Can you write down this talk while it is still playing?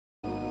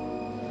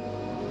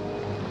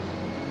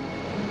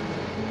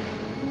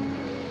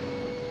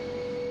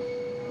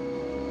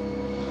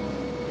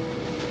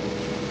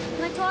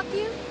talk to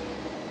you?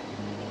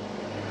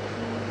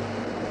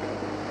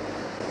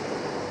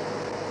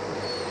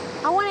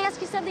 I want to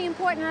ask you something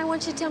important, and I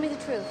want you to tell me the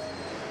truth.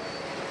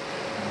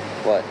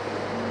 What?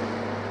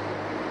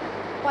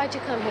 Why'd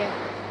you come here?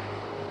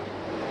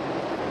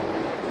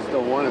 Just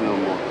don't want it no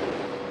more.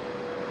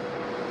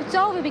 It's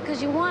over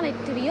because you want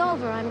it to be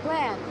over. I'm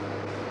glad.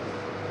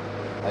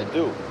 I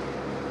do.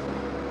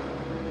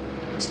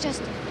 It's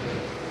just,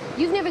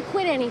 you've never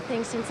quit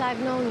anything since I've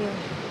known you.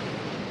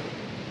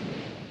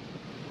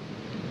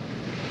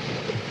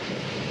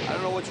 I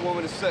don't know what you want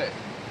me to say.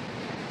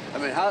 I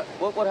mean,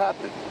 what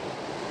happened?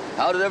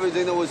 How did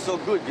everything that was so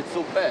good get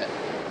so bad?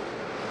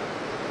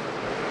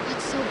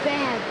 What's so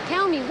bad?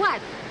 Tell me,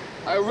 what?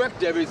 I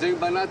wrecked everything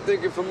by not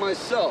thinking for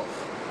myself.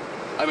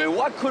 I mean,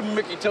 why couldn't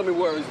Mickey tell me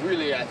where I was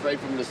really at right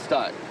from the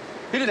start?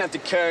 He didn't have to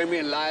carry me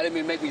and lie to me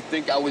and make me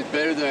think I was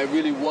better than I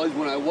really was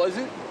when I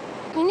wasn't.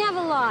 You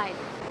never lied.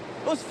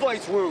 Those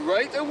fights weren't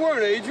right. They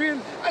weren't,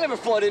 Adrian. I never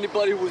fought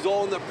anybody who was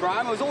all in their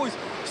prime. I was always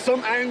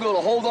some angle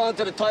to hold on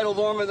to the title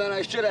longer than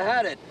I should have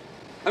had it.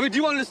 I mean, do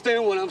you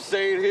understand what I'm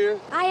saying here?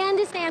 I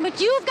understand, but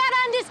you've got to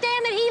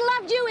understand that he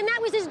loved you, and that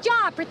was his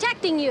job,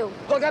 protecting you.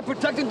 Look, that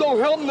protecting don't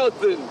help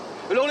nothing.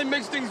 It only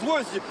makes things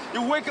worse.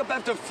 You wake up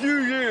after a few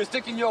years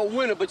thinking you're a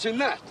winner, but you're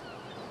not.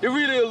 You're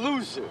really a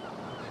loser.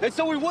 And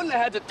so we wouldn't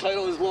have had the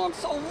title as long.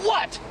 So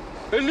what?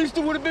 At least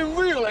it would have been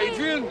real,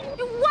 Adrian. It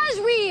was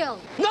real.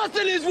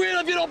 Nothing is real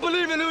if you don't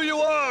believe in who you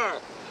are.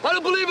 I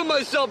don't believe in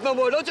myself no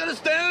more. Don't you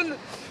understand?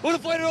 When a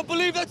fighter don't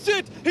believe, that's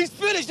it. He's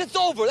finished. It's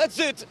over. That's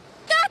it.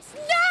 That's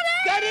not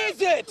it! That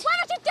is it! Why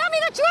don't you tell me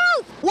the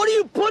truth? What are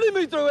you putting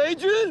me through,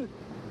 Adrian?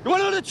 You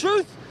want to know the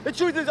truth? The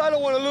truth is I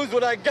don't want to lose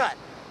what I got.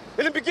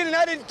 In the beginning,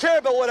 I didn't care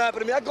about what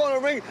happened to me. I go in the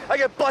ring, I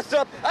get busted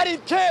up. I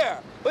didn't care.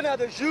 But now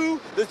there's you,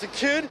 there's the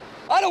kid.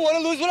 I don't want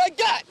to lose what I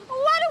got.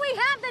 What do we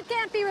have that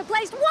can't be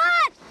replaced?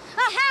 What?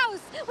 A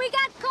house. We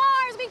got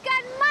cars. We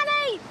got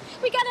money.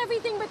 We got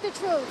everything but the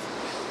truth.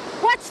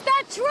 What's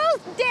the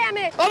truth, damn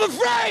it? I'm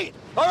afraid,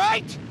 all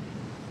right?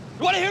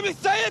 You want to hear me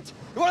say it?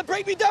 You want to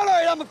break me down? All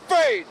right, I'm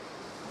afraid.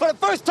 For the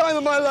first time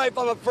in my life,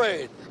 I'm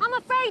afraid. I'm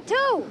afraid,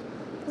 too.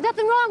 There's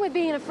nothing wrong with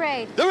being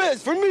afraid. There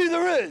is. For me,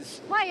 there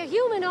is. Why, you're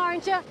human,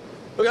 aren't you?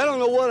 Look, I don't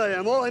know what I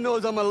am. All I know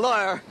is I'm a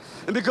liar.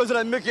 And because of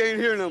that, Mickey ain't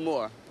here no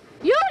more.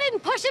 You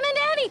didn't push him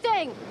into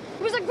anything.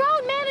 He was a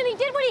grown man, and he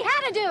did what he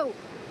had to do.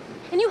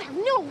 And you have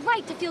no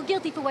right to feel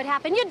guilty for what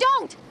happened. You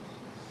don't.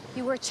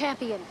 You were a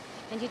champion,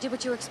 and you did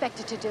what you were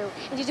expected to do.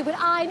 And you did what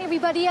I and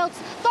everybody else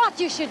thought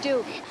you should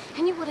do.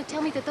 And you want to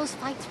tell me that those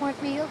fights weren't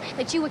real,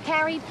 that you were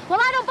carried? Well,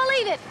 I don't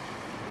believe it.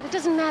 But it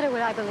doesn't matter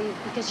what I believe,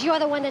 because you're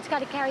the one that's got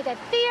to carry that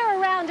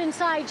fear around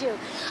inside you.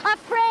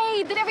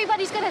 Afraid that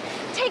everybody's going to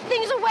take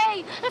things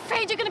away.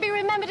 Afraid you're going to be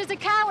remembered as a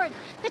coward.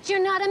 That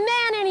you're not a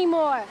man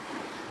anymore.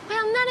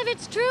 Well, none of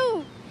it's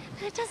true.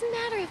 But it doesn't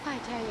matter if I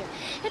tell you.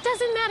 It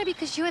doesn't matter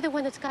because you're the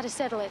one that's got to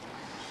settle it.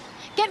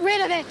 Get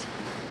rid of it.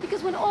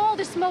 Because when all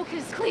the smoke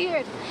is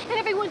cleared and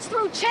everyone's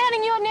through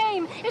chanting your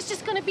name, it's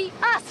just going to be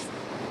us.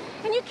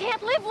 And you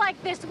can't live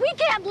like this. We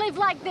can't live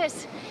like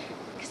this.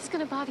 Because it's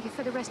going to bother you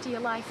for the rest of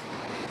your life.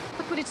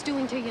 Look what it's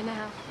doing to you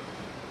now.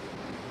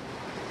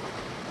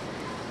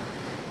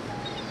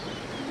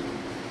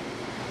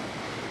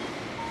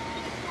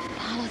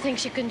 Paula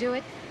thinks you can do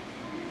it.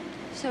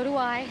 So do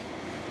I.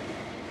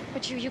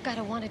 But you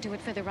gotta want to do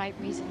it for the right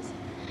reasons.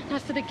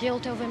 Not for the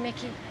guilt over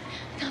Mickey.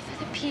 Not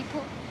for the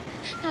people.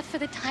 Not for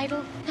the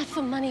title. Not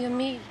for money or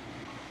me.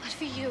 But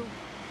for you.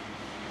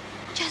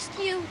 Just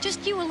you.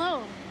 Just you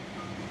alone.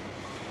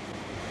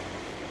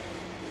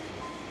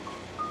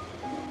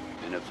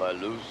 And if I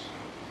lose?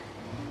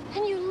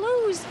 And you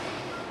lose.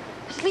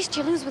 But at least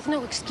you lose with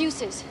no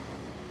excuses.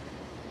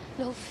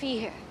 No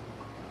fear.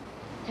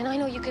 And I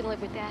know you can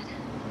live with that.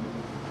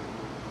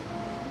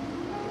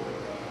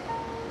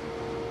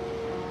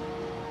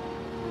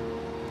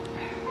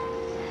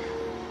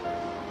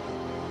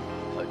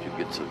 How'd you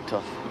get so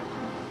tough?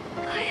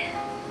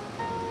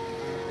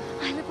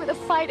 I live with a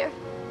fighter.